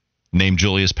Maltipoo named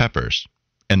Julius Peppers.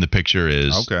 And the picture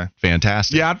is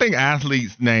fantastic. Yeah, I think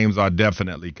athletes' names are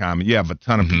definitely common. You have a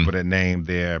ton of people that name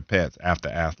their pets after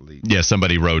athletes. Yeah,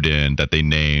 somebody wrote in that they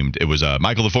named, it was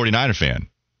Michael the 49er fan,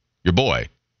 your boy.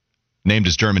 Named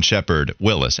his German Shepherd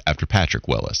Willis after Patrick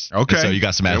Willis. Okay. And so you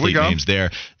got some athlete names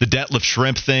there. The Detlef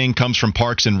Shrimp thing comes from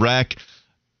Parks and Rec,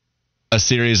 a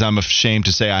series I'm ashamed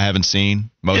to say I haven't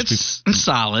seen. It's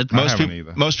solid.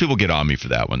 Most people get on me for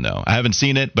that one, though. I haven't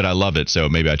seen it, but I love it, so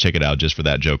maybe I check it out just for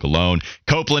that joke alone.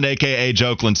 Copeland, a.k.a.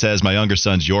 Jokeland, says, my younger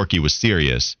son's Yorkie was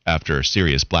Sirius after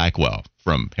Sirius Blackwell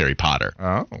from Harry Potter.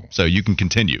 Oh. So you can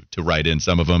continue to write in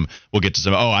some of them. We'll get to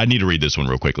some. Oh, I need to read this one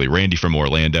real quickly. Randy from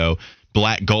Orlando.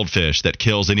 Black goldfish that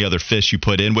kills any other fish you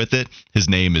put in with it. His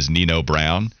name is Nino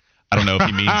Brown. I don't know if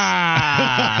he means.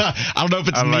 I don't know if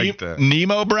it's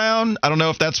Nemo Brown. I don't know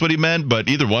if that's what he meant, but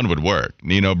either one would work.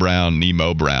 Nino Brown,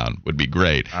 Nemo Brown would be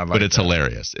great. But it's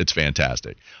hilarious. It's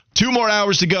fantastic. 2 more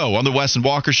hours to go on the Wes and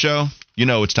Walker Show. You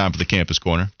know it's time for the Campus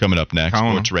Corner. Coming up next,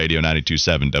 Sports Radio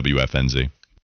 92.7 WFNZ.